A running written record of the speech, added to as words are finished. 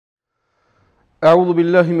أعوذ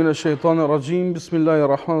بالله من الشيطان الرجيم بسم الله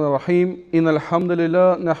الرحمن الرحيم إن الحمد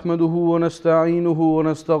لله نحمده ونستعينه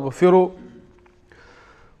ونستغفره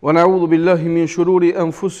ونعوذ بالله من شرور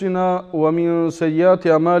أنفسنا ومن سيئات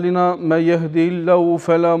أعمالنا من يهده الله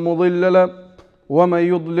فلا مضل له ومن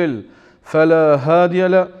يضلل فلا هادي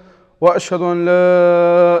له وأشهد أن لا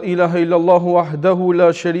إله إلا الله وحده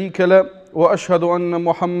لا شريك له وأشهد أن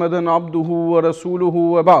محمدا عبده ورسوله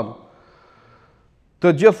وبعد.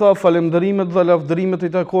 Të gjitha falënderimet dhe lavdërimet I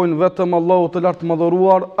takojnë vetëm Allahut të lartë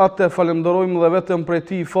madhëruar, atë falënderojmë dhe vetëm prej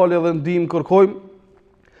Tij falje dhe ndihmë kërkojmë.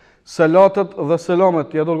 Salatet dhe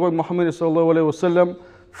selamet ja dërgojmë Muhamedit sallallahu alaihi wasallam,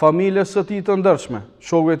 familjes së Tij të ndershme,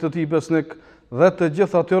 shokëve të Tij besnik dhe të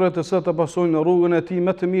gjithë atyre të cilët e pasojnë në rrugën e Tij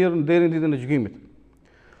më të mirë deri në ditën e gjykimit.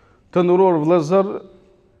 Të nderuar vëllezër,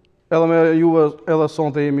 edhe me juve edhe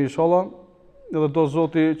sonte jemi inshallah, edhe do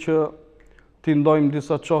Zoti që ti ndajmë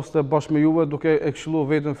disa çaste bashkë me juve, duke e këshilluar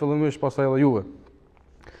veten fillimisht pastaj edhe juve.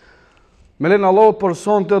 Me lenin Allahut për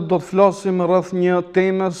sonte do të flasim rreth një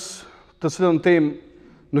temës, të cilën temë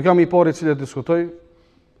nuk jam I pari I cili e diskutoj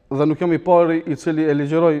dhe nuk jam I pari I cili e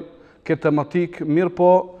ligjëroj këtë tematik, mirë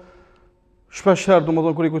po shpesh herë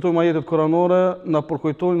domethënë kur I kujtojmë ajetet kuranore, na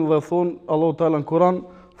përkujtojnë dhe thonë Allahu Teala në Kur'an,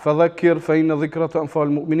 "Fadhakkir fa inna dhikra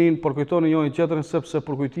tanfa'ul mu'minin", përkujtoni njëri tjetrin sepse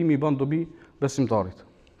përkujtimi I bën dobi besimtarit.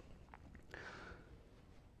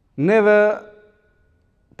 Neve,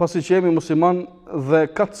 pasi që jemi musliman dhe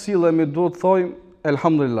ka të sillemi duhet të thojmë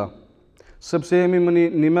elhamdulillah, sepse jemi me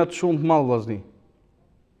një nimet shumë të madh vllazni.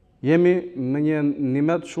 Jemi me një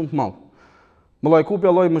nimet shumë të madh. Mollai Kupi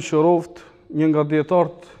Allah I mëshiroft, një nga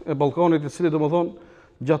dietarët e Ballkanit, I cili domethënë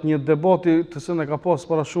gjatë një debati të cilën e ka pas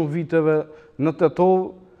para shumë viteve në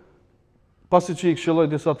Tetov, pasi që I këshilloi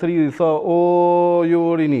disa tridh, I tha: "O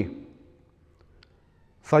ju rini,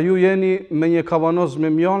 tha ju jeni me një kavanoz me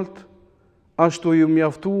mjalt, ashtu ju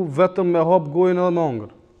mjaftu vetëm me hap gojën edhe me hongër."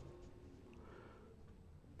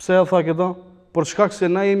 Pse e tha këta? Për shkak se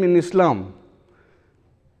na jemi në Islam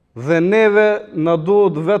dhe neve na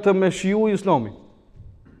duhet vetëm me shiju Islamin.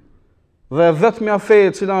 Dhe vetmja fe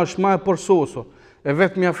e cila është më e përsosur, e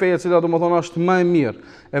vetmja fe e cila domethënë është më e mirë,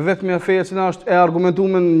 e vetmja fe e cila është e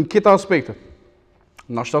argumentuar në këta aspekte.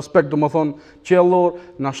 Në ashtë aspekt domethënë qiellor,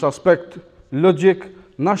 në ashtë aspekt logjik,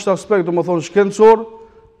 në ashtë aspekt domethënë shkencor,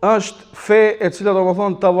 është fe e cila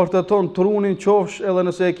domethënë ta vërteton trunin qofsh edhe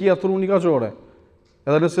nëse e kia truni kaçore.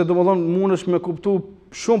 Edhe nëse domethënë mundesh me kuptu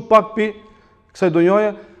shumë pak pi kësaj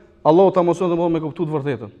donjoje, Allahu ta mëson domethënë me kuptu të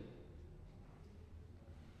vërtetën.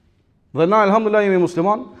 Dhe na elhamdulillah jemi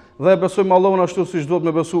musliman dhe besojmë Allahun ashtu siç duhet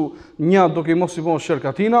me besu, një duke mos I bën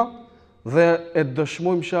shirkatina dhe e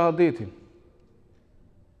dëshmojmë shahadetin.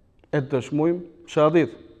 E dëshmojmë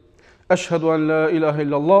shahadetin. Ashhadu an la ilaha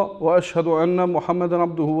illallah wa ashhadu anna Muhammeden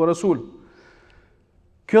abduhu wa rasul.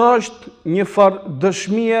 Kjo është një farë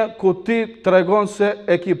dëshmie ku ti tregon se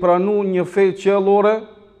e ki pranu një fe qiellore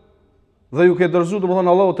dhe ju ke dërzuar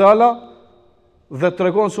domethënë Allahu Teala dhe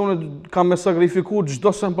tregon se unë kam me sakrifikuar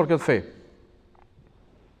çdo sen për këtë fe.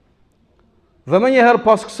 Dhe më njëherë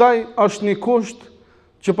pas kësaj është një kusht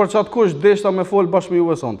që për çat kusht deshta me fol bashkë me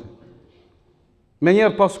juve sonte. Me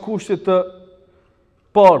njëherë pas kushtit të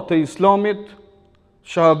parë të Islamit,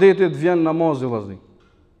 shahadetit, vjen namazi vllazni.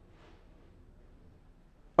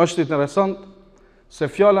 Është interesant se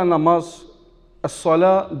fjala namaz,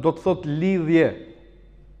 as-sala, do të thotë lidhje.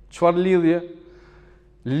 Çfarë lidhje?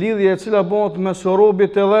 Lidhje e cila bëhet mes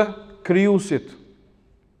robit edhe krijuesit.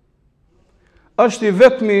 Është I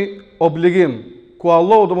vetmi obligim ku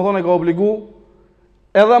Allahu domethënë e ka obligu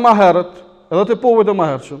edhe më herët, edhe te popujt e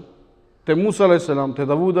mëhershëm, te Musa alayhis salam, te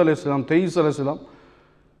Davud alayhis salam, te Isa alayhis salam,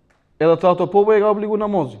 edhe të ato popull e ka obligu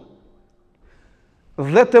namazin.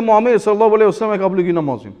 Dhe te Muhamedi sallallahu alaihi wasallam e ka obligu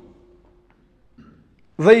namazin.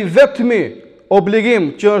 Dhe I vetmi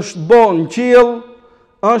obligim që është bën në qiell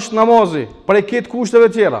është namazi, prej këtë kushteve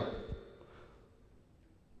tjera.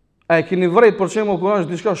 A e keni vërejt për shembull kur është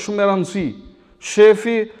diçka shumë e rëndësi.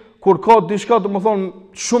 Shefi kur ka diçka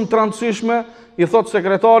domethënë shumë të rëndësishme, I thot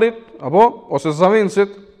sekretarit apo ose zavensit,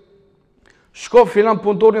 shko filan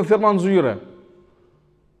punëtorin thirrma në zyre.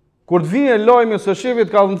 Kur të vjen lajmi se shefi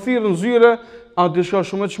ka thirrë në zyre, a diçka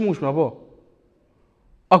shumë e çmueshme apo?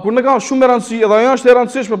 A kur ne ka shumë e rëndësi, edhe ajo është e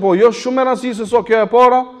rëndësishme, po jo shumë e rëndësi se so kjo e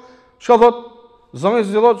para, çka thot?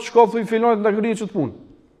 Zavensi thot, shko thuj filanit na krije ç't punë.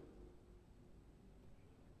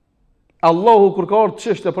 Allahu kur ka ardhur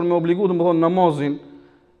çështja për me obligu domethënë namazin,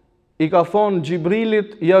 I ka thonë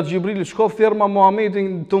Xhibrilit, ja Xhibril, shko thirrma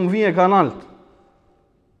Muhamedin të mvije kanalt.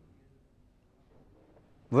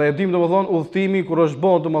 Dhe e dim domethënë udhëtimi kur është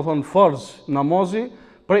bërë domethënë farz namazi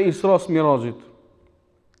prej Isras Mirajit.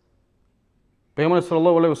 Pejgamberi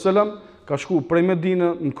sallallahu alaihi wasallam ka shku prej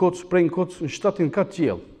Medinë në Koc, prej në Koc në 704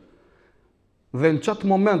 qiell. Dhe në çat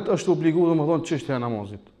moment është obliguar domethënë çështja e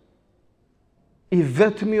namazit. I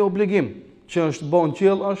vetmi obligim që është bën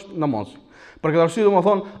qiell është namazi. Për këtë arsye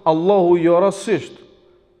domethënë Allahu jo rastësisht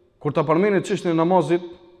kur ta përmendet çështjen e namazit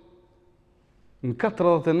në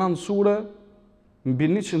 49 sure mbi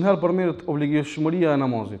 100 herë përmendet obligimshmëria e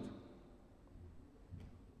namazit.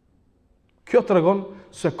 Kjo tregon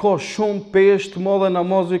se ka shumë peshë të madhe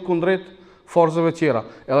namazi kundrejt farzave tjera.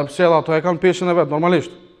 Edhe pse edhe ato e kanë peshën e vet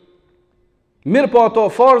normalisht. Mirë po ato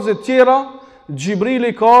farzet tjera,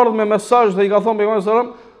 Xhibrili ka ardhur me mesazh dhe i ka thënë pejgamberit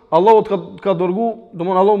sallallahu alajhi wasallam, Allahu ka dërgu,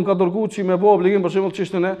 domthonë Allahu më ka dërgu që më bëu obligim për shembull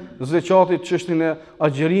çështjen e zakatit, çështjen e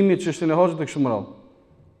agjerimit, çështjen e hoxhit e kështu me radhë.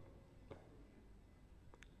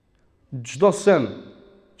 Çdo sen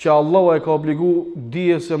që Allahu e ka obligu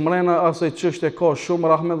dije se mrena asaj çështje ka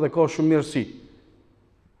shumë rahmet dhe ka shumë mirësi.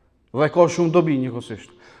 Dhe ka shumë dobi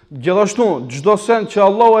njëkohësisht. Gjithashtu, çdo sen që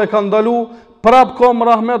Allahu e ka ndalu, prap ka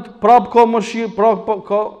rahmet, prap ka mëshirë, prap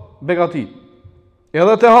ka begati.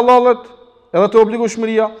 Edhe te halalet, edhe te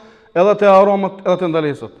obligueshmëria, edhe te haramat, edhe te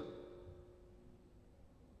ndalesat.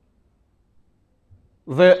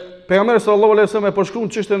 Dhe pejgamberi sallallahu alejhi wasallam e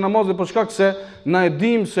përshkruan çështën e namazit për shkak se na e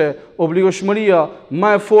dim se obligueshmëria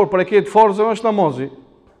më e fortë për këtë farzë është namazi.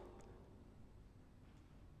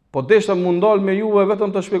 Po desha mundal me juve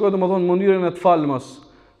vetëm të shpjegoj domethënë mënyrën e të falmës,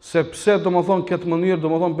 se pse domethënë këtë mënyrë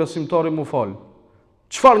domethënë besimtari mu fal.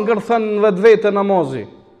 Çfarë ngërthen në vetvete namazi?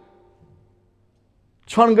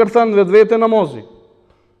 Çfarë ngërthen në vetvete namazi?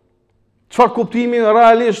 Çfarë kuptimi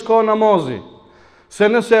realisht ka namazi? Se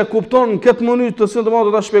nëse e kupton në këtë mënyrë të cilën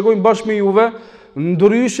do ta shpjegojmë bashkë me juve,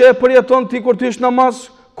 ndryshe e përjeton ti kur ti ish namaz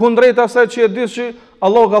kundrejt asaj që e di që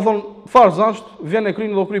Allahu ka thonë farz është, vjen e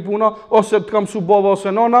kryen dhe kry puna, ose të ka mësu baba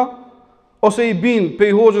ose nona, ose i bin pe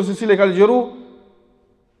i hoxhës i cili ka ligjëru,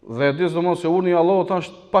 dhe e di domosdoshmë se urni Allahu tash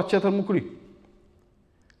pa tjetër më kry.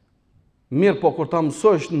 Mirë po kur ta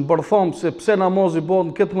mësojsh në bërthom se pse namazi bëhet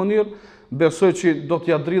në këtë mënyrë, besoj që do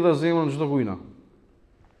t'ja dridhe zemrën çdo kujna.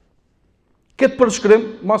 Këtë përshkrim,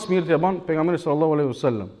 mas mirë t'ja ban pejgamberi sallallahu alaihi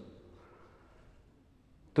wasallam.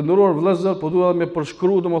 Të nderuar vëllezër, po duhet me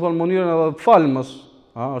përshkruaj domethënë mënyrën edhe të falmës,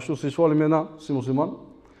 ashtu siç falim ne si musliman.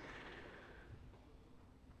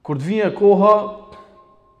 Kur të vijë koha,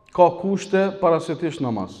 ka kushte para se të ish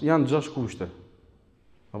namaz. Janë 6 kushte.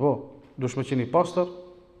 Apo, duhesh me qenë i pastër,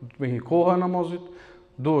 duhet me hi koha e namazit,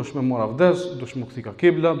 duhesh me marr avdes, duhesh me kthika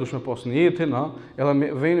kibla, duhesh me pas niyetin, edhe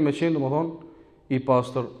me veni me qenë domethënë i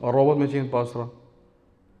pastër, rrobat me qenë pastra.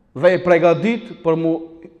 Dhe i përgatit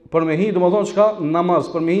për me hi domethënë çka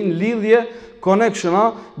namaz, për me hi në lidhje, connection,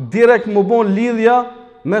 direkt më bon lidhja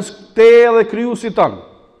mes teje dhe krijuesit tan.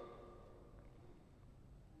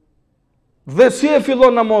 Dhe si e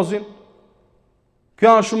fillon namazin?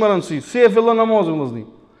 Kjo është shumë e rëndësishme. Si e fillon namazin, vëllezër?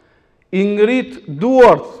 I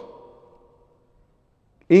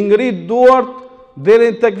ngrit duart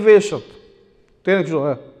deri tek veshët. Deri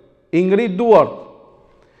kështu, I ngrit duart.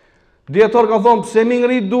 Dietar ka thonë pse mi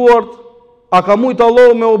ngrit duart, a ka mujt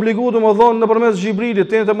Allahu me obligu domethënë nëpërmes Xhibrilit,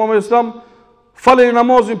 te Muhamedi sallam, faleni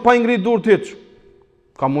namazin pa i ngrit duart hiç.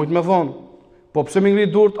 Ka mujt me thonë. Po pse mi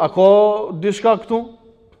ngrit duart, a ka diçka këtu?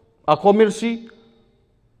 A ka mirësi?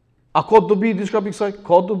 A ka dobi diçka për kësaj?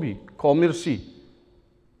 Ka dobi, ka mirësi.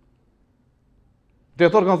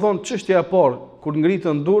 Dietar kanë thonë çështja e parë kur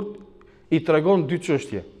ngritën duart i tregon dy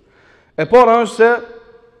çështje. E para është se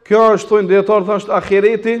kjo është thonë dietar thashë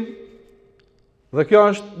ahireti dhe kjo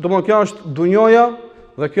është dunjoja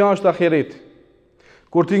dhe kjo është ahireti.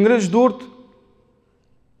 Kur ti ngrish duart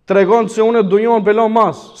tregon se unë dunjon pe lëm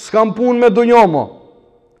mas, s'kam punë me dunjomo.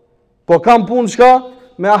 Po kam punë çka?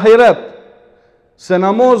 Me ahiret. Se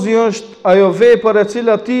namazi është ajo vepër e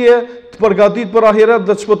cila ti e të përgatit për ahiret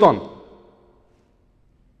dhe të shpëton.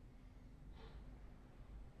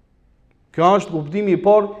 Kjo është kuptimi i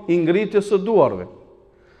parë i ngritjes së duarve.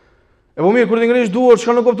 E po mirë, kur ti ngrish duar,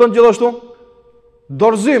 çka nuk kupton gjithashtu?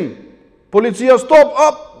 Dorëzim. Policia stop,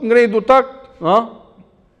 ngrej du tak,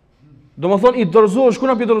 domethënë i dorëzohesh, ku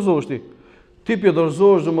na pi dorëzohesh ti? Ti pi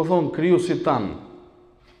dorëzohesh domethënë krijuesit tan.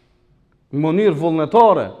 Në mënyrë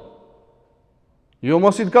vullnetare. Jo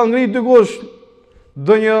mos i të ka ngrit dikush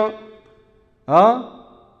do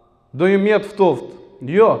një mjet ftoft.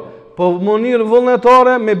 Jo, po në mënyrë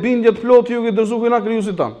vullnetare me bindje të plotë ju i dorëzu kujna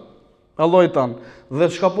krijuesit tan. Allah i tan. Dhe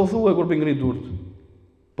çka po thuaj kur ngrit durt?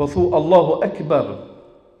 Po thu Allahu Ekber.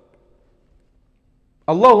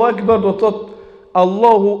 Allahu Ekber do thot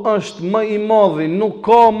Allahu është më i madhi, nuk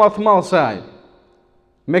ka më të madh se ai.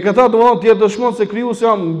 Me këta do të jetë dëshmon se krijuesi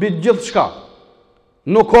jam mbi gjithçka.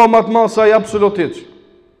 Nuk ka më të madh se ai absolutisht.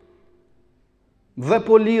 dhe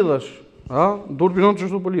po lidhesh, dur pinon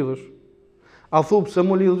çështu po lidhesh. A thu pse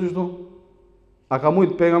mo lidhesh kështu? A ka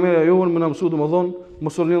mujt pejgamberi ajo më na mësua domethën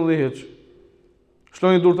mos u lidh dhe hiç.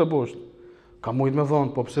 Shloni dur të poshtë. Ka mujt me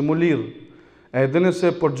thonë, po pse mo lidh? E dini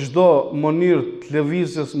se për çdo monir të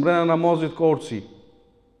lëvizjes mbrenda namazit ka urtësi.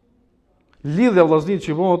 Lidhja vllazni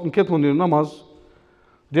që bëhet në këtë mënyrë namaz,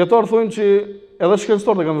 dietar thonë që edhe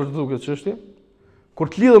shkencëtarët e kanë vërtetuar këtë çështje. Kur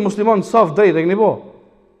të lidhet musliman saf drejt e keni po.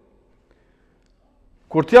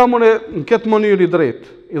 Kur të jamon në këtë mënyrë i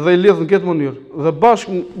drejtë, dhe i lidh në këtë mënyrë, dhe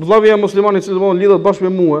bashkë vllavi jam musliman i cili do të lidhet bashkë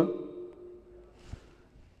me mua,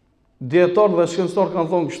 dietar dhe shkencëtar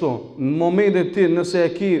kanë thonë kështu, në momentin ti nëse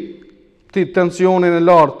e ki ti tensionin e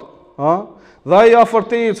lartë, dhe ai afër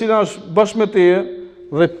teje i cili është bashkë me teje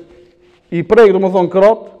dhe i prek domethënë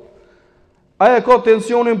krot, ai e ka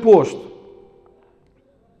tensionin poshtë.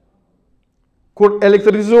 Kur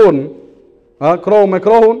elektrizohen, krahu me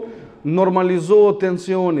krahun, normalizohet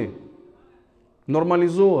tensioni.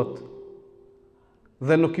 Normalizohet.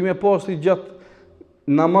 Dhe nuk kime pas i gjatë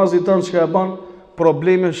namazit tënë që ka e ban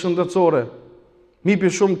probleme shëndetësore. Mipi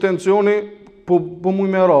shumë tensioni, po mu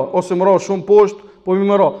me ra. Ose më ra shumë poshtë, po mu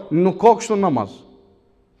me ra. Nuk ka kështu namaz.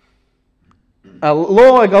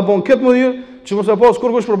 Allah e ka bon këtë mënyrë që mos e pas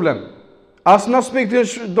kur kush problem. As në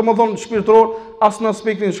aspektin domethënë shpirtëror, as në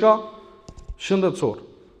aspektin shka shëndetësor.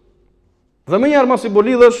 Dhe më njerë mas i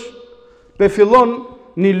bolidhësh, pe fillon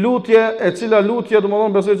një lutje, e cila lutje,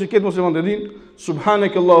 domethënë besoj që këtë musliman të din,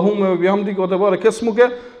 subhaneke Allahumme ve bihamdike wa tabaraka esmuke,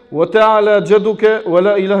 wa ta'ala jadduke wa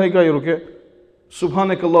la ilaha gairuke.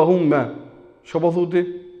 Subhaneke Allahumme. Çka po thuti?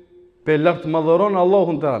 Pe lart madhëron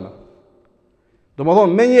Allahun Teala.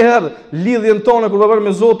 Domethënë më njëherë lidhjen tonë kur bëhet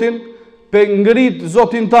me Zotin, pe ngrit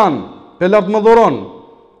Zotin tan, pe lart madhëron.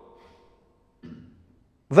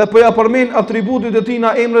 Dhe po ja përmend atributit e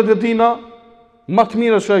tina, emret e tina, më të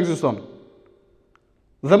mira që ekziston.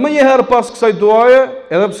 Dhe më njëherë pas kësaj duaje,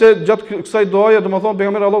 edhe pse gjatë kësaj duaje, domethënë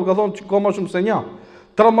pejgamberi Allahu ka thonë që ka më shumë se një.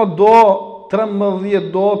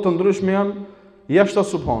 13 do të ndryshme janë jashtë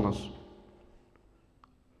subhanës.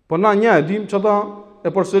 Po na një e dim që ata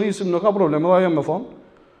e përsërisim, nuk ka problem, edhe ajo më thonë.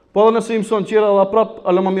 Po edhe nëse i mëson qira edhe prap,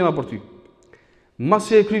 ala më mira për ty.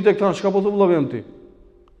 Masi e kryte këta, çka po thu vëllai ti?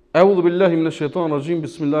 A'udhu billahi minash shaitanir rajim,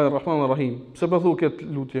 bismillahirrahmanirrahim. Pse po thu këtë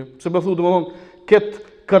lutje? Pse po thu domethënë këtë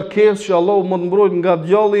kërkesë që Allahu më të mbrojë nga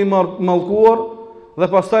djalli i mallkuar dhe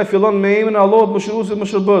pastaj fillon me emrin e Allahut mëshiruesit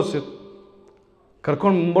mëshirbësit.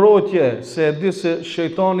 Kërkon mbrojtje se e di se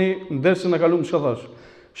shejtani ndersën e kalum çka thash.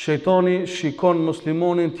 Shejtani shikon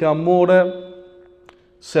muslimonin t'ia morë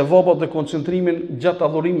sevapat e koncentrimin gjatë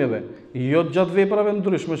adhurimeve, jo gjatë veprave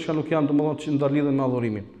ndryshme që nuk janë domethënë që ndalidhen me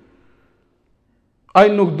adhurimin. Ai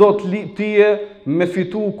nuk do të tije me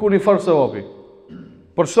fitu kur i farë sevapi.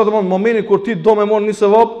 Por çfarë do të thonë momenti kur ti do me marr një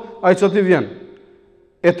sevap, ai çati vjen.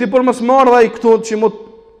 E ti për mos marr ai këtu që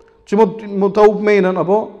mo ta up menën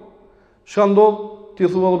apo çka ndodh, ti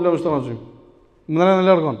thua do blemë shtanë. Më ndërën e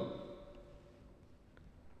largon.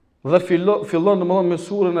 Dhe fillon domethënë me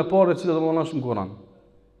surën e parë e cila domethënë është në Kur'an.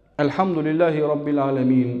 Elhamdulillahi Rabbil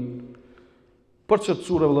Alamin. Për çet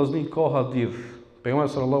surë vëllazni ka hadith.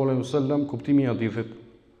 Pejgamberi sallallahu alaihi wasallam kuptimi i hadithit.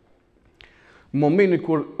 Momenti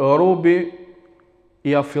kur robi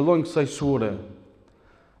i fillojnë kësaj sure,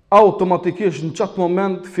 automatikisht në qatë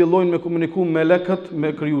moment fillojnë me komuniku me melekët, me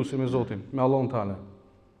kryusin, me Zotin, me Allahun Teala.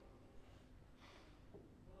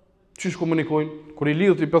 Çish komunikojnë? Kur i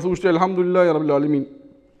lidhët i pëthushti Elhamdulillahi Rabbil Alamin.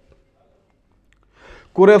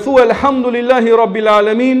 Kur e thu Elhamdulillahi Rabbil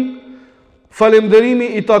Alamin,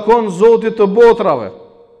 falemderimi i takon Zotit të botrave.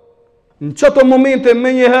 Në qëto momente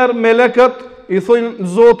me njëherë melekët i thojnë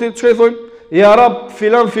Zotit, që i thojnë? Ja Rab,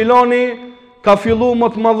 filani, ka fillu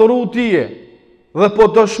më të madhuru tije, dhe po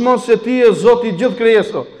dëshmon se tije Zot i gjithë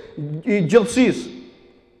krijesave, i gjithësisë.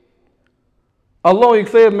 Allah i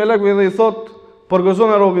kthehet melekëve dhe i thot,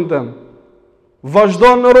 përgëzon e robin tem.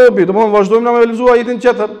 Vazhdon në robi, do të thonë vazhdojmë na me lexuar ajetin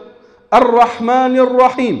tjetër. Ar-Rahmanir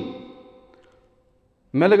Rahim.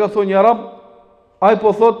 Meleka thonë ja Rab, ai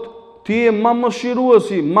po thot ti je më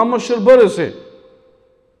mëshiruesi, më mëshirbërësi.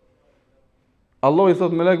 Allah i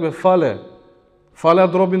thot melekëve fale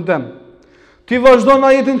atë robin tem. Ti vazhdo në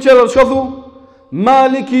ajetin qëllër, që thu?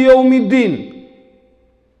 Maliki yawmiddin.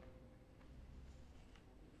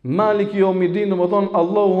 Maliki yawmiddin, në më thonë,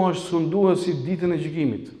 Allahu është sunduesi ditën e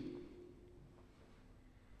gjykimit.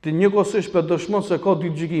 Ti njëkohësisht për dëshmon se ka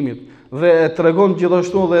ditë gjykimit, dhe e tregon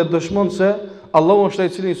gjithashtu dhe e dëshmon se Allahu është ai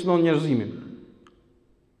i cili sunon njerëzimin.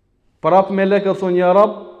 Prap melekët thonë ja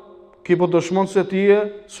Rab, ki po dëshmon se ti je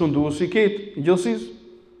sunduesi i këtë gjithësisë.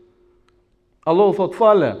 Allahu thot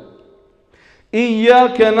fale.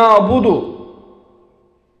 Iyyaka na'budu.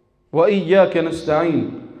 Wa iyyaka nasta'in.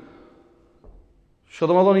 Që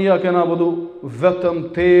do të thonë iyyaka na'budu, vetëm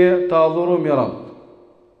teje të adhurojmë ja Rabb.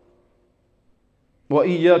 Wa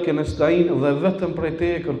iyyaka nasta'in, dhe vetëm prej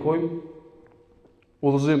teje kërkojmë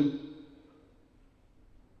udhëzim.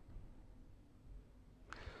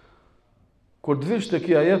 Kur të vish tek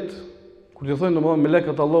kjo ajet, kur të thonë domethënë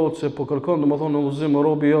melekët Allahut se po kërkon domethënë udhëzim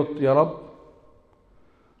robi jot ja Rabb,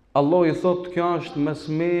 Allah i thot kjo është mes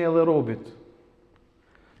meje dhe robit.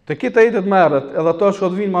 Te këtë ajetet më herët, edhe ato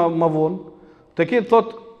shkot vinë më vonë, te këtë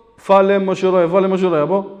thot fale më shiroj,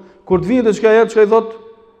 apo kur të vinë te çka ajet, çka i thot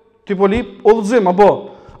ti po lip udhëzim,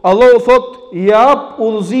 apo Allah u thot jap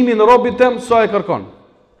udhëzimin robit tem sa e kërkon.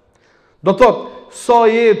 Do thot sa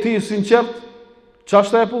je ti sinqert,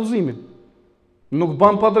 çfarë e udhëzimin. Nuk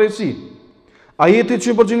ban pa drejtësi. A jeti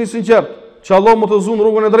 100% i sinqert, që Allah më të zunë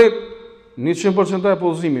rrugën e drejtë, 100% e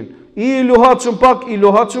udhëzimin. I luhatshëm pak, i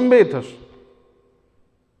luhatshëm mbetesh.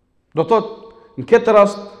 Do thot, në këtë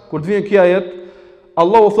rast, kur të vjen kjo ajet,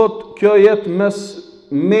 Allah u thot, kjo ajet mes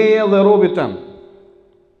meje dhe robit tem.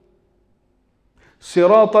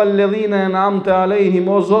 Sirata alladhina an'amta alejhim,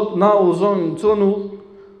 o Zot, na udhëzon në cilën udhë,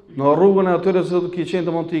 në rrugën e atyre që ki qenë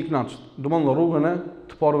të mund të i knaqët. Do mund në rrugën e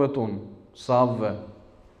të parëve tonë, sahabëve.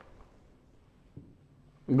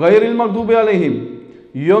 Gairil maghdubi alejhim,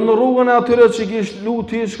 jo në rrugën e atyre që ki shlu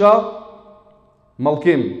ti shka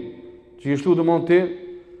mallkim, që ki shlu të mund ti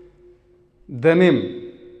dënim.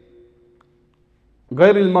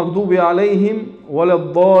 Gairil maghdubi alejhim,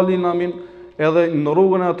 walet dalin amin, edhe në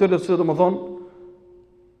rrugën e atyre që të më thonë,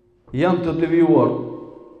 janë të devijuar.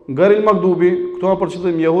 Gairil maghdubi, këto në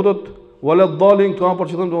përqëllim jehudët, walet dalin, këto në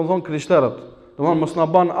përqëllim të më thonë krishterët. Të më thonë, mës në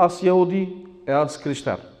ban as jehudi e as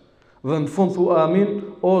krishterë. Dhe në fund thu amin,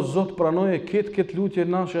 o Zot pranoje këtë lutje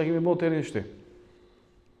na që ja kemi bërë deri në shti.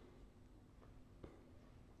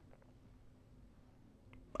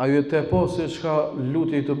 Ajo e te po se çka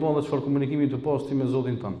lutje i të bën dhe çfarë komunikimi i të pas ti me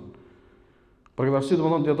Zotin tënd. Për këtë arsye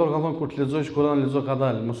domethënë dietar kanë thënë kur të lexosh Kur'anin lexo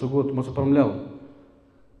kadal, mos u gut, mos u përmbledh.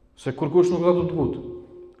 Se kur kush nuk ka të gut.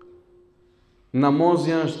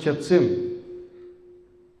 Namazi është qetësim.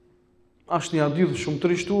 Është një hadith shumë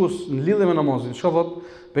të rishtues në lidhje me namazin. Çka thot?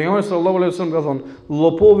 Pejgamberi sallallahu alaihi wasallam ka thonë,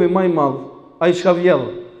 llopovi më i madh, ai çka vjedh,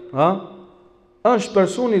 është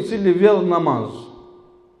personi i cili vjedh namaz.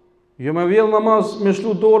 Jo më vjedh namaz me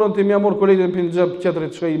shlu dorën ti më mor kolegën në xhep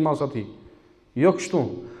tjetrit çka i mas atij. Jo kështu.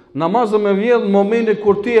 Namazi më vjedh në momentin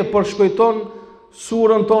kur ti e përshpejton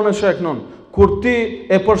surën tonë sheknon, kur ti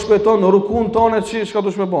e përshpejton rukun tonë çka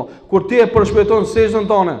dush me bë, kur ti e përshpejton sejdën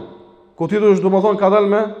tonë, kur ti dush domethën ka dal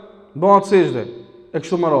me bëhat sejdë e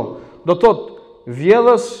kështu me radhë. Do thotë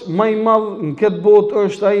vjedhës më i madh në këtë botë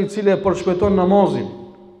është ai i cili e përshpejton namazin.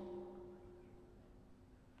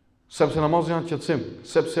 Sepse namazi janë qetësim,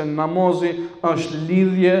 sepse namazi është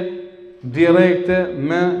lidhje direkte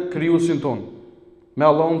me krijuesin ton, me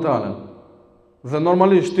Allahun Teala. Dhe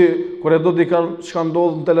normalisht ti kur e do dikë çka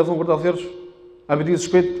ndodh në telefon kur ta thirrsh, a vjen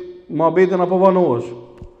shpejt mohabeten apo vanohesh?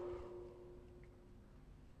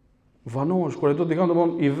 Vanohesh kur e do dikë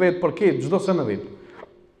domon i vet për këtë çdo se në vit.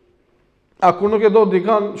 A kur nuk e do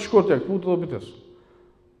dikan, shkurt e këputë dhe bites.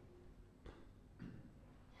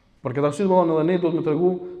 Për këtë arsye domethënë edhe ne do të më tregu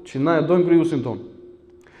që na e dojmë krijuesin ton.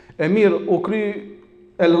 E mirë, u kry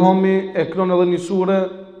elhami, e kron edhe një sure,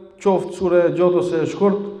 qoftë sure e gjatë ose e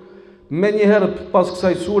shkurt, me një herë pas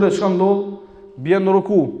kësaj sure çka ndodh, bjen në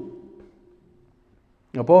ruku.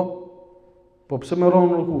 Apo? Po pse më ron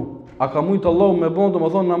në ruku? A ka mujt Allahu me bën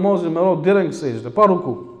domethënë namazin me ron direkt në sejdë, pa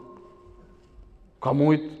ruku? Ka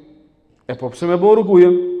mujt. E po pse me bë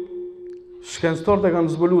rukujën? Shkencëtarët e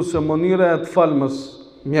kanë zbuluar se mënyra e të falmës,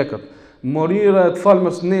 mjekët, mënyra e të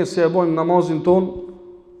falmës ne si e bojmë namazin ton,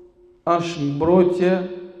 është mbrojtje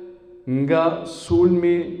nga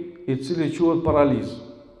sulmi i cili quhet paralizë.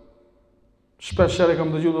 Shpesh herë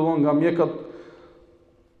kam dëgjuar domon nga mjekët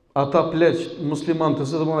ata pleq muslimanë të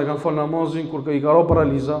se domon e kanë fal namazin kur i ka rënë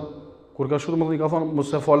paraliza, kur ka shkuar domon i ka thonë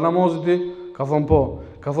mos e fal namazin ti, ka thonë po,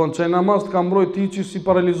 ka thonë çaj namaz të ka mbrojt ti që si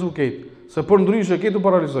paralizu këtë. Se për ndryshe këtë u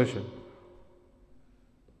paralizojshë.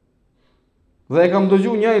 Dhe e kam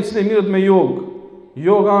dëgju një i cili mirët me jogë.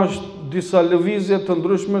 Joga është disa lëvizje të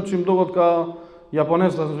ndryshme që më dogot ka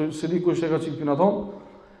japones, si dikush e ka qikë pina tonë.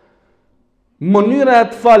 Mënyra e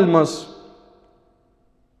të falmës,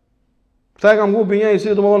 këta e kam gupi një i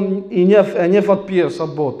cili të më thonë e njefat pjesë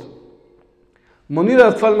atë botë. Mënyra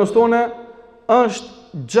e të falmës tone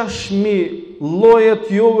është 6.000 llojet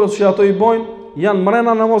jogës që ato i bojnë janë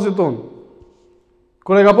mrena namazit tonë.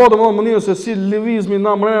 Kër e ka po të më mënyrë se si lëvizmi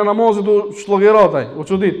na mrena namazit u shtlogerataj, u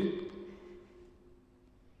qudit.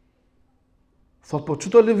 Thot, po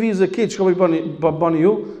çuto lëvizje keq çka po bani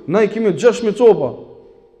ju, na I kemi 6.000 copa.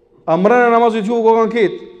 A mrena namazit ju ko kanë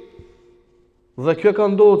keq. Dhe kjo ka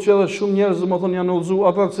ndodhur që edhe shumë njerëz domethënë janë udhëzu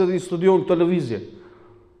ata që I studiojnë televizje.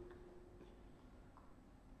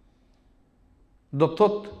 Do të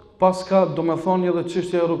thot paska domethënë edhe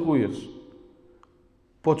çështja e rukujës.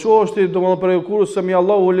 Po ço është domethënë për rukurës se mi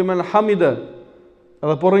Allahu limen hamide.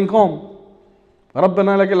 Edhe po rinkom.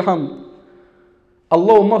 Rabbena lakal hamd.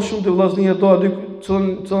 Allahu më shumë të vllaznia e do aty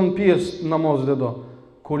çon pjesë namazit e do.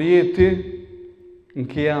 Kur je ti në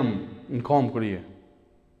qiyam, në kom kur je.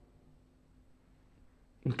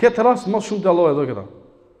 Në këtë rast më shumë të Allahu e do këta.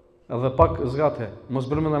 Edhe pak zgate, mos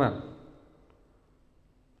bërë më ndërën.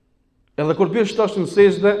 Edhe kur bjesh tash në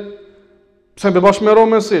sejdë, pse më bash me ro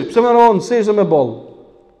me sejdë, pse më ro në sejdë me boll.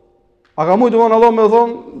 A ka mujtë von Allah me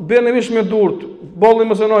thonë, bëni mish me durt, bolli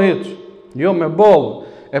mos e no hiç. Jo me boll.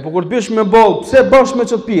 E po kur bësh me boll, pse bash me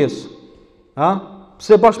çet pjesë? Ha?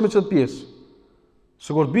 Pse bash me çet pjesë?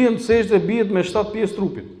 Se kur bien sejdë bien me 7 pjesë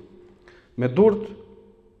trupit. Me durt,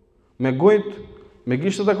 me gojt, me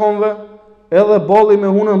gishtat e komve, edhe bolli me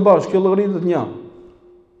hunën bash, kjo llogaritet një.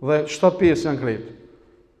 Dhe 7 pjesë janë krejt.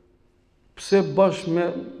 Pse bash me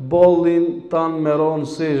bollin tan me ron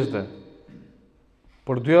sejdë?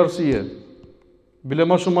 Për dy arsye. Bile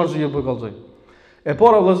më shumë arsye për kallëzoj. E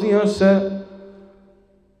para vllaznia është se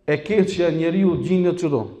e keqja njeriu gjindet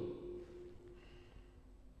çdo.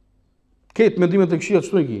 Ketë mendimet e këqija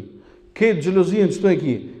çdo e ki. Ketë xhelozien çdo e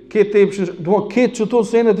ki. Ketë tepsh, do ketë çdo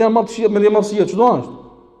senet janë më të këqija me djemasia çdo është.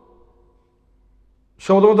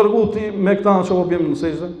 Shoh do të dërgoj ti me këta çka po bjem në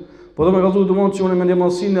sejdë. Po do më kallëzoj domon që unë me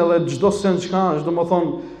djemasinë edhe çdo sen çka është, domethën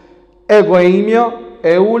ego e imja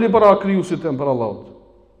e uli para krijuesit tem për Allahut.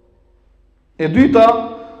 E dyta,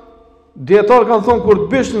 dietar kanë thonë kur të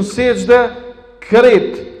bësh në sejdë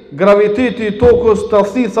kret graviteti I tokës ta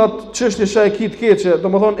thithat çështje që e kit keqe,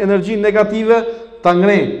 domethënë energji negative ta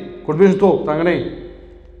ngrej. Kur bësh në tokë ta ngrej.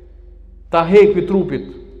 Ta heq pi trupit.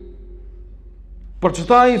 Për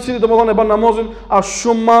çta ai I cili domethënë e bën namazin, është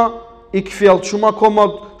shumë më I kthjellët, shumë më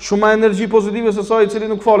komod, shumë më energji pozitive se sa I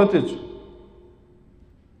cili nuk falet hiç.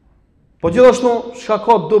 Po gjithashtu, çka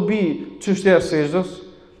ka dobi çështja e sejdës,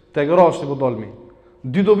 tek rasti po dalmi.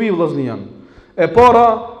 Dy dobi vllazni janë. E para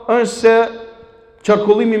është se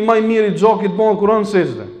qarkullimi më I mirë I xhakit bëhen kur në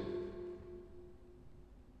sejdë.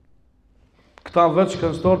 Këta veç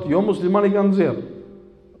kanë start, jo muslimani kanë nxjerr.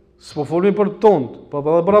 S'po folmi për tont, po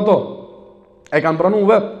edhe për ato. E kanë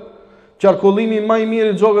pranuar vet. Qarkullimi më I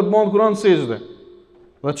mirë I xhakit bëhen kur në sejdë.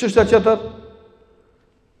 Dhe çështja tjetër,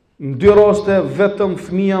 në dy raste vetëm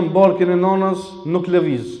fëmia në barkën e nanës nuk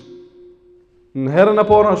lëviz. Në herën e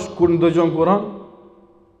parë kur ndëgjon Kur'an,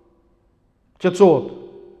 qetësohet.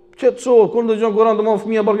 Qetësohet, kur ndëgjon Kur'an domon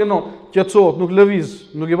fëmia barkën e nanës, qetësohet, nuk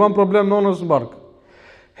lëviz, nuk I bën problem nanës në bark.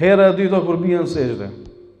 Hera e dyta kur bien në sejdë.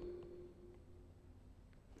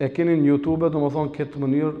 E keni në YouTube, domethënë këtë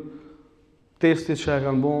mënyrë testit që e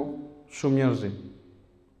kanë bën shumë njerëz.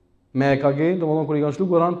 Me EKG, domethënë kur I kanë shlu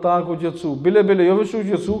Kur'an, ta ku qetësu. Bile, jo vetë u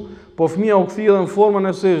qetësu, po fëmia u kthie edhe në formën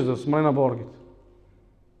e sejdës, mrena barkit.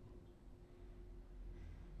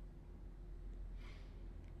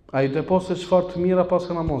 A I të posë se çfarë të mira pas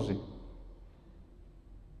ka namazi.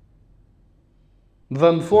 Dhe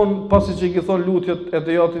në fund, pasi që I ki thonë lutjet e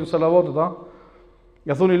të jatin salavatit,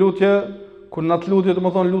 ja thoni lutje, kur në atë lutje të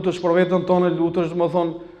më thonë lutësh për vetën tonë, lutësh të më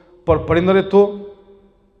thonë për prindërit tu,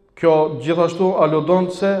 kjo gjithashtu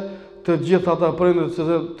aludon se të gjithë ata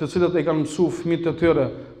prindërit të cilët e kanë mësu fëmijët e tyre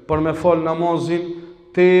për me falë namazin,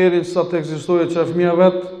 deri sa të ekzistojë që fëmija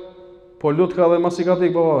vetë, po lutë ka dhe masi ka të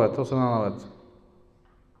ikë baba vetë, ose nana vetë.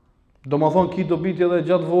 Do më thonë ki dobitë edhe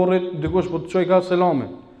gjatë vorrit, dikush po të qoj ka selame,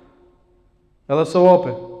 edhe se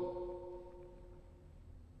vape.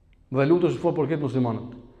 Dhe lutë është fort për këtë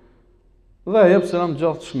muslimanët. Dhe jep selam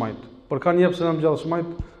gjatë shmajt. Për kanë jep selam gjatë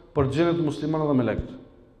shmajt për gjenet muslimanët dhe melekt.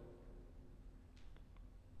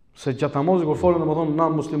 Se gjatë namazit kur falen, do më thonë na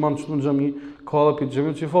muslimanë që të në xhami, ka edhe për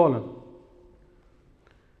xhamit që I falen.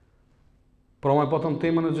 Pra ma I patëm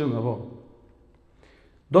temën e xhamit, po.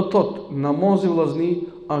 Do të thotë, namazi vllazni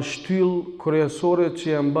është shtyllë kryesore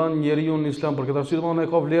që e mban njeriu në Islam, për këtë arsye domethënë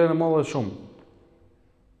e ka vlerën e madhe shumë.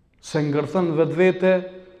 Se ngërthën vetvete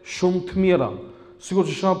shumë të mira. Sikur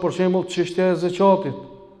që shoh për shembull çështja e zakatit.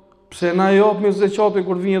 Pse na japim zakatin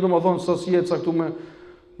kur vjen domethënë sasia e caktuar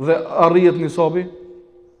dhe arrihet nisabi?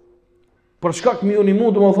 Për shkak më uni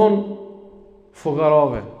mund domethënë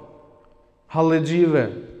fukarave, hallexhive,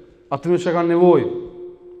 atyre që kanë nevojë.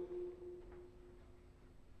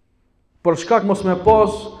 Për shkak mos me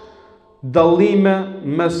pas dallime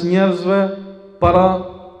mes njerëzve para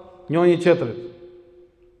njëri tjetrit.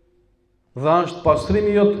 Dhe është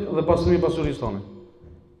pastrimi jot dhe pastrimi i pasurisë tone.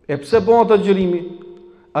 E pse bëhet agjërimi?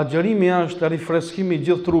 Agjërimi është rifreskimi i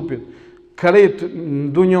gjithë trupit. Krejt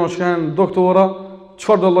në dunjë shën doktora,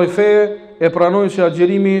 çfarë do lloj feje e pranojnë se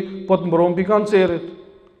agjërimi po të mbron pi kancerit.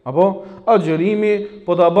 Apo agjërimi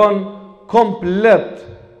po ta bën komplet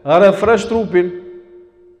refresh trupin.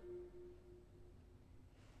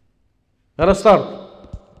 Restart.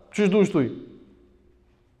 Çish duhet tuj?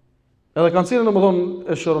 Edhe kancerin do të thonë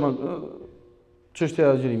e shëron çështja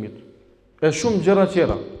e agjërimit. E shumë gjëra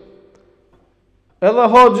tjera. Edhe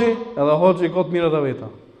hoxhi ka të mirat e veta.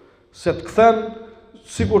 Se të kthen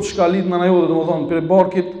sikur shkalit në ajo, domethënë për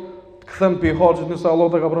barkit, të kthen për hoxhit nëse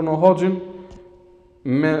Allah ta ka pranuar hoxhin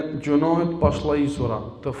me gjunohet pashllajisura,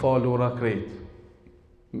 të falura krejt.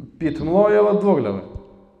 Pi të mëdhajave të voglave.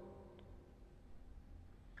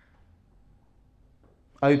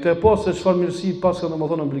 Ai të po se çfarë mirësi pas ka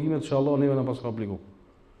domethënë obligimet që Allah neve na pas ka obligu.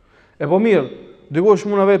 E po mirë, dikush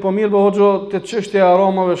mund na vej po mirë, po hoxha te çështja e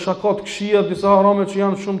haramave, shakat, këshia, disa harame që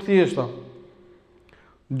janë shumë të thjeshta.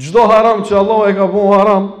 Çdo haram që Allah e ka bëu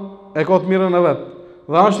haram, e ka të mirën e vet.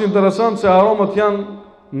 Dhe është interesant se haramat janë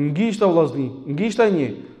ngishta vllazni, ngishta një,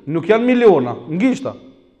 nuk janë miliona, ngishta.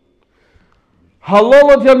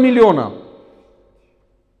 Halalat janë miliona.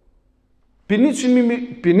 Pi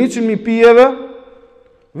 100.000 pijeve,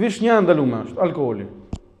 vish një ndalume është, alkoholi.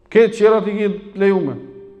 Këtë qerat i gjithë lejume.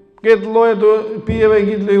 Këtë lloje të pijeve i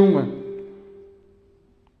gjithë lejume.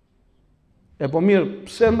 E po mirë,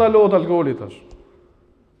 pse ndalohet alkoholi tash?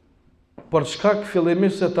 Për shkak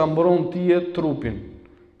fillimisht se ta mbron tije trupin,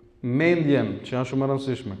 mendjen, që janë shumë e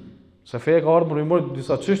rëndësishme. Se feja ka ardhur për të mbrojtur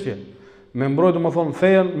disa çështje. Me mbrojtë domethënë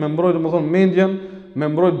fejen, me mbrojtë domethënë mendjen, me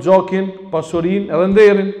mbrojtë gjakin, pasurinë edhe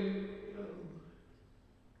nderin.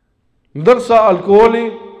 Ndërsa alkooli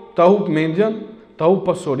ta hup mendjen, ta hup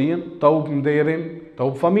pasurinë, ta hup nderin, ta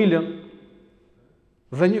hup familjen.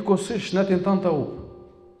 Dhe njëkohësisht shnetin tanë ta hup.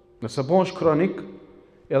 Nëse po është kronik,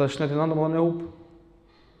 edhe shnetin tanë domethënë e hup.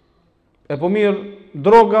 E po mirë,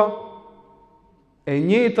 droga e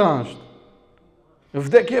njëjta është.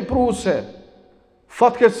 Vdekje pruse.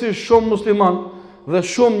 Fatkeqësisht shumë musliman dhe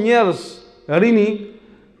shumë njerëz rini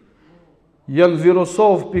janë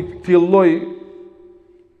virusov për këtij lloji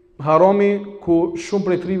harami ku shumë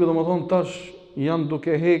prej trive domethënë tash janë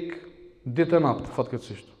duke hek ditë e natë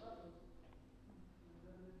fatkeqësisht.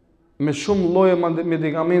 Me shumë lloje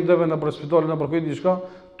medikamenteve në për spitale në për diçka,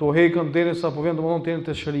 to hekën derisa po vjen domethënë deri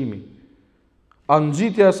te shërimi. A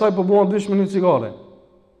ngjitja e saj po bëhen 2 minutë cigare.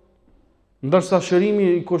 Ndërsa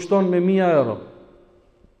shërimi i kushton me 1000 euro.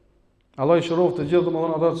 Allah i shëroft të gjithë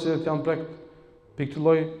domethënë ata që janë prek për këtë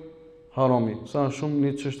lloj harami, sa është shumë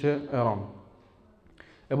një çështje e rëndë.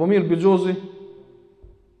 E po mirë bixhozi,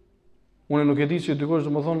 unë nuk e di që dikush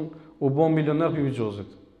domethënë u bën milioner për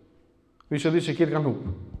bixhozit. Vish e di që këtë kanë hup.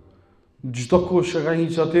 Çdo kush që ka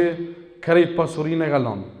hiç atë, krejt pasurinë e ka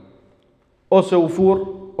lënë. Ose u furr,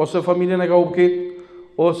 ose familjen e ka hup këtë,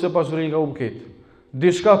 ose pasurinë ka hup këtë.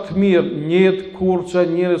 Diçka të mirë, njët, kurçë,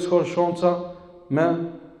 njerëz ka shanca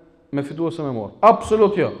me fituese me morë.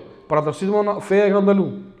 Absolut jo. Për atërsi të mëna, feja e ka ndalu.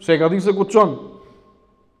 Se e ka di se ku të qonë.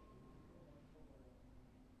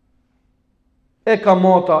 E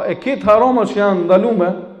kamata, e këtë harama që janë ndalume,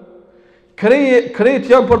 krejt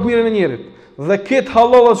janë për të mirën e njerit. Dhe këtë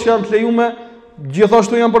halalat që janë të lejume,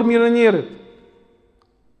 gjithashtu janë për të mirën e njerit.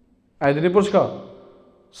 A e dini për shka?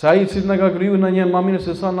 Se a i cilë në ka kriju në njën ma mirë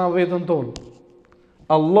se sa na vetën tonë.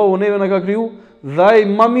 Allahu neve në ka kriju dhe a i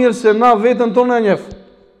ma mirë se na vetën tonë e njefë.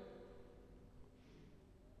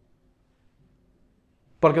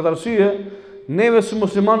 Për këtë arsye, neve si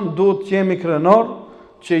musliman duhet të jemi krenar,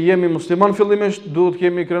 që jemi musliman fillimisht, duhet të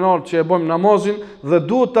jemi krenar që e bëjmë namazin dhe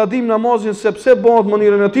duhet ta dim namazin sepse bëhet në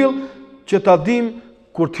mënyrën e tillë që ta dim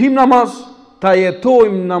kur të him namaz, ta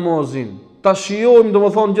jetojmë namazin, ta shijojmë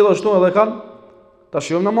domethënë gjithashtu edhe kanë, ta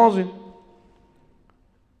shijojmë namazin.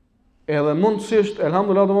 Edhe mundësisht,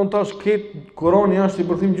 elhamdulillah domethënë tash këtë Kurani është i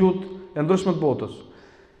përthim gjuhët e ndryshme të botës.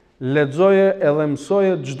 Lexoje edhe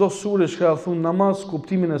mësoje çdo sure që ka thënë namaz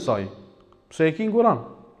kuptimin e saj. Pse e ki në Kur'an?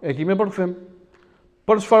 E ki me përkthim.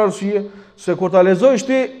 Për çfarë arsye? Se kur ta lexosh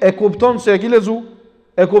ti e kupton se e ki lexu,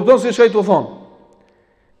 e kupton se çka i të thon.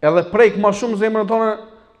 Edhe prek më shumë zemrën tonë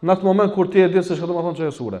në atë moment kur ti e di se çka do të thonë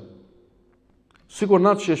çaja sure. Sikur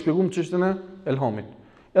natë që e shpjegum çështën e elhamit.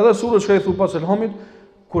 Edhe sura që i thu pas elhamit,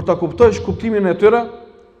 kur ta kuptosh kuptimin e tyre,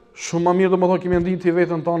 shumë më mirë do të thonë kemi ndihti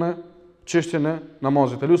veten tonë çështjen e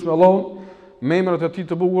namazit. Elusme Allahun me emrat e tij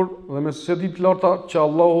të bukur dhe me së ditë të larta që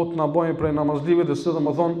Allahu të na bëjë prej namazlive dhe së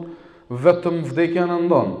domethënë vetëm vdekja na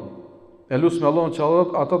ndon. E lutem Allahun që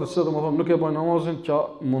ata të cilët domethënë nuk e bojnë namazin, që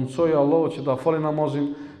mundsoj Allahu që ta falin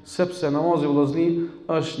namazin, sepse namazi vëllazëni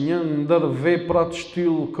është një ndër veprat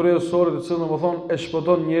shtyll kryesore të cilën domethënë e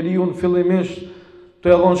shpëton njeriu fillimisht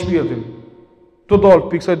të ia dhon shpirtin. Të dal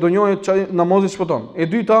pikë donjoje çaj namazi shpëton. E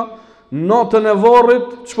dyta, natën e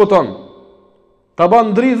varrit shpëton. Ta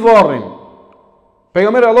ban ndrit varrin.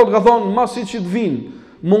 Pejgamberi Allahut ka thonë, masi që të vinë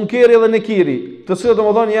munkeri dhe nekiri, të cilët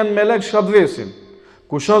domethënë janë melek shkatvesin.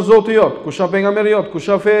 Kusha Zoti jot, kusha pejgamberi jot,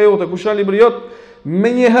 kusha feja jote, kusha libri jot,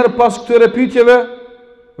 me njëherë pas këtyre pyetjeve,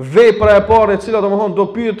 vepra e parë e cila domethënë do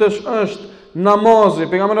pyetesh është namazi.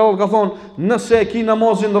 Pejgamberi Allah ka thonë, nëse e ki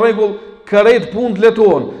namazin në rregull, kërret punë të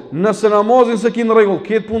letohen. Nëse namazin se ki në rregull,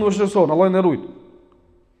 këtë punë vështirëson, Allah na rujt.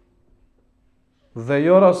 Dhe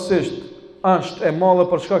jo rastësisht është e madhe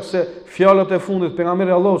për shkak se fjalët e fundit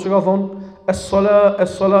pejgamberi Allah që ka thonë, es-sala,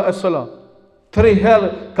 es-sala, es-sala. 3 herë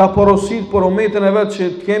ka porosit për umetin e vetë që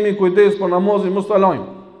të kemi kujdes për namazin mos ta lajmë.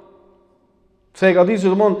 Se e ka ditë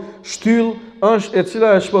që domthon shtyll është e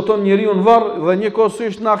cila e shpëton njeriu në varr dhe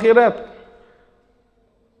njëkohësisht në ahiret.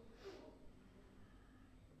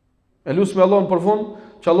 E lutem Allahun për fund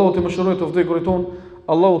që Allahu të mëshirojë të vdekurit ton,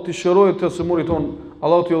 Allahu të shërojë të sëmurit ton,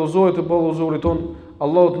 Allahu të udhëzojë të udhëzurit ton,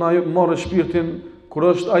 Allahu të na marrë shpirtin kur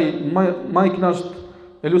është ai më i kënaqur.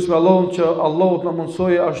 E lutem Allahun që Allahu të na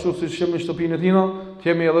mundsojë ashtu siç jemi në shtëpinë e Tina,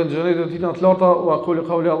 të jemi edhe në xhenetin e Tina të larta. Wa qul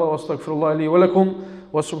qawli Allahu astaghfirullah li wa lakum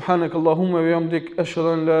wa subhanaka Allahumma wa bihamdik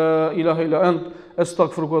ashhadu an la ilaha illa ant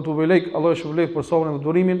astaghfiruka wa atubu ilaik. Allahu shpëlbej për sabrin dhe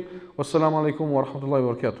durimin. Wassalamu alaikum wa rahmatullahi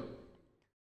wa barakatuh.